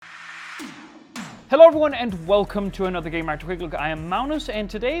Hello everyone and welcome to another Game Reactor Quick Look. I am Maunus and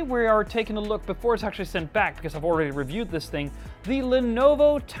today we are taking a look, before it's actually sent back because I've already reviewed this thing, the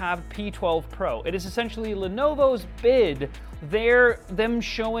Lenovo Tab P12 Pro. It is essentially Lenovo's bid, them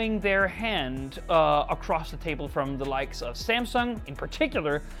showing their hand across the table from the likes of Samsung in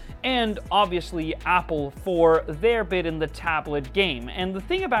particular, and obviously Apple for their bid in the tablet game. And the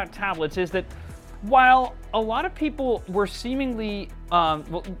thing about tablets is that while a lot of people were seemingly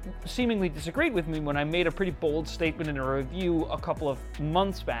disagreed with me when I made a pretty bold statement in a review a couple of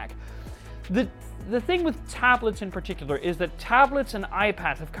months back, the thing with tablets in particular is that tablets and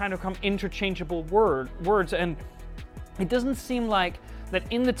iPads have kind of become interchangeable words, and it doesn't seem like that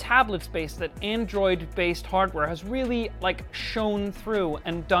in the tablet space that Android-based hardware has really shone through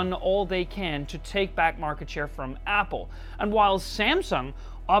and done all they can to take back market share from Apple. And while Samsung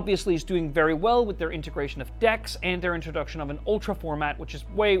obviously is doing very well with their integration of DeX and their introduction of an Ultra format, which is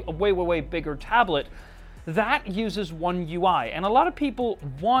a way bigger tablet, that uses One UI. And a lot of people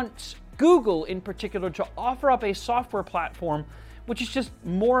want Google in particular to offer up a software platform which is just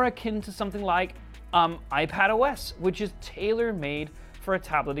more akin to something like iPadOS, which is tailor-made for a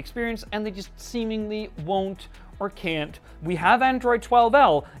tablet experience, and they just seemingly won't or can't. We have Android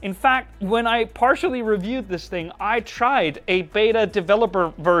 12L. In fact, when I partially reviewed this thing, I tried a beta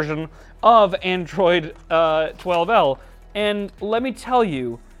developer version of Android 12L, and let me tell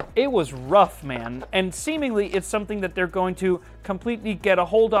you, it was rough, man. And seemingly it's something that they're going to completely get a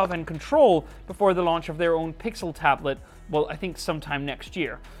hold of and control before the launch of their own Pixel tablet, well, I think sometime next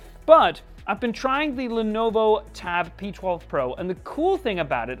year. But I've been trying the Lenovo Tab P12 Pro, and the cool thing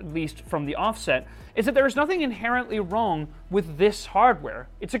about it, at least from the offset, is that there is nothing inherently wrong with this hardware.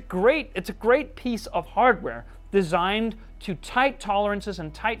 It's a great piece of hardware designed to tight tolerances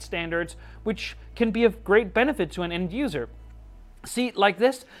and tight standards, which can be of great benefit to an end user. See, like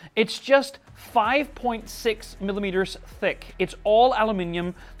this, it's just 5.6 millimeters thick. It's all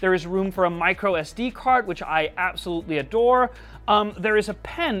aluminum. There is room for a micro SD card, which I absolutely adore. There is a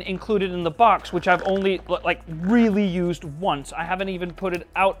pen included in the box, which I've only really used once. I haven't even put it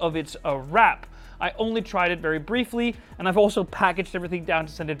out of its wrap. I only tried it very briefly, and I've also packaged everything down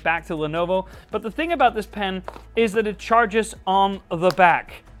to send it back to Lenovo. But the thing about this pen is that it charges on the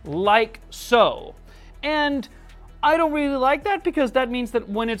back, like so. And I don't really like that because that means that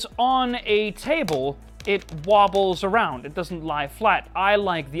when it's on a table, it wobbles around. It doesn't lie flat. I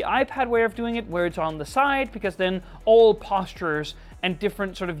like the iPad way of doing it, where it's on the side, because then all postures and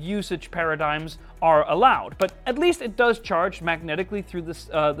different sort of usage paradigms are allowed. But at least it does charge magnetically through this,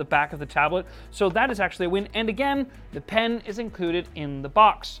 the back of the tablet, so that is actually a win. And again, the pen is included in the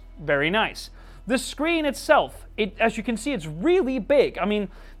box. Very nice. The screen itself, as you can see, it's really big. I mean,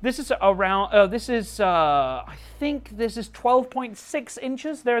 this is around, I think this is 12.6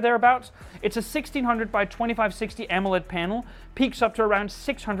 inches, thereabouts. It's a 1600 by 2560 AMOLED panel, peaks up to around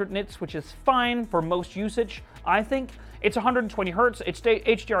 600 nits, which is fine for most usage, I think. It's 120 hertz, it's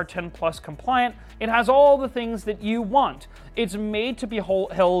HDR10 Plus compliant, it has all the things that you want. It's made to be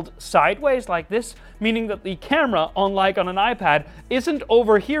held sideways like this, meaning that the camera, unlike on an iPad, isn't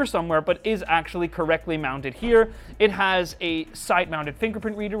over here somewhere, but is actually correctly mounted here. It has a side-mounted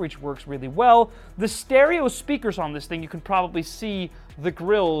fingerprint reader, which works really well. The stereo speakers on this thing, you can probably see the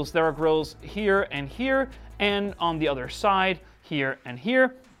grills. There are grills here, and on the other side, here and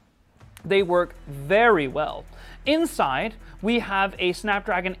here. They work very well. Inside, we have a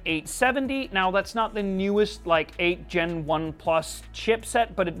Snapdragon 870. Now, that's not the newest 8 Gen 1 Plus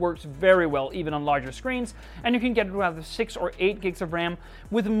chipset, but it works very well even on larger screens. And you can get it with either 6 or 8 gigs of RAM.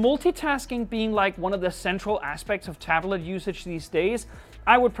 With multitasking being one of the central aspects of tablet usage these days,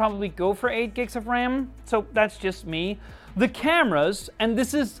 I would probably go for 8 gigs of RAM. So that's just me. The cameras, and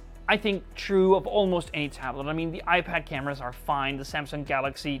this is, I think, true of almost any tablet. I mean, the iPad cameras are fine. The Samsung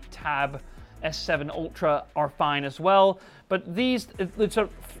Galaxy Tab S7 Ultra are fine as well, but these, it's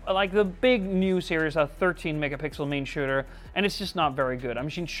like the big new series, a 13 megapixel main shooter, and it's just not very good. I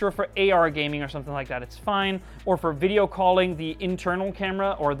mean, sure, for AR gaming or something like that, it's fine, or for video calling, the internal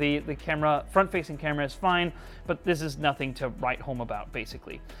camera or the camera, front-facing camera is fine, but this is nothing to write home about,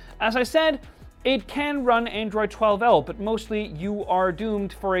 basically. As I said, it can run Android 12L, but mostly you are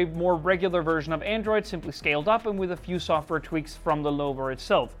doomed for a more regular version of Android, simply scaled up and with a few software tweaks from the Lenovo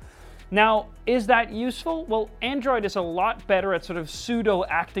itself. Now, is that useful? Well, Android is a lot better at sort of pseudo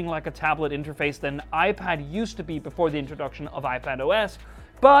acting like a tablet interface than iPad used to be before the introduction of iPadOS,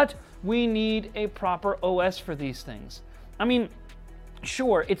 but we need a proper OS for these things. I mean,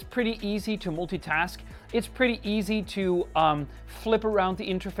 sure, it's pretty easy to multitask. It's pretty easy to flip around the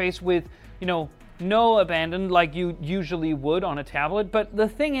interface with, no abandon like you usually would on a tablet. But the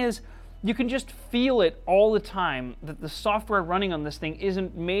thing is, you can just feel it all the time that the software running on this thing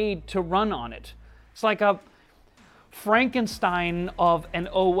isn't made to run on it. It's like a Frankenstein of an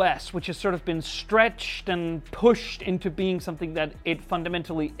OS, which has sort of been stretched and pushed into being something that it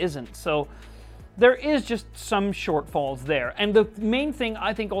fundamentally isn't. So there is just some shortfalls there. And the main thing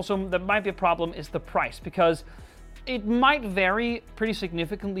I think also that might be a problem is the price, because it might vary pretty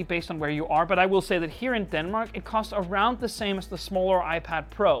significantly based on where you are, but I will say that here in Denmark, it costs around the same as the smaller iPad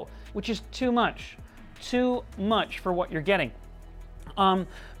Pro, which is too much for what you're getting.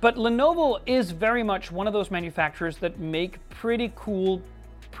 But Lenovo is very much one of those manufacturers that make pretty cool,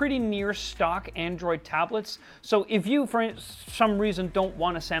 pretty near stock Android tablets. So if you, for some reason, don't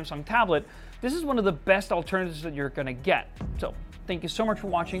want a Samsung tablet, this is one of the best alternatives that you're going to get. So thank you so much for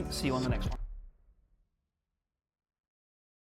watching. See you on the next one.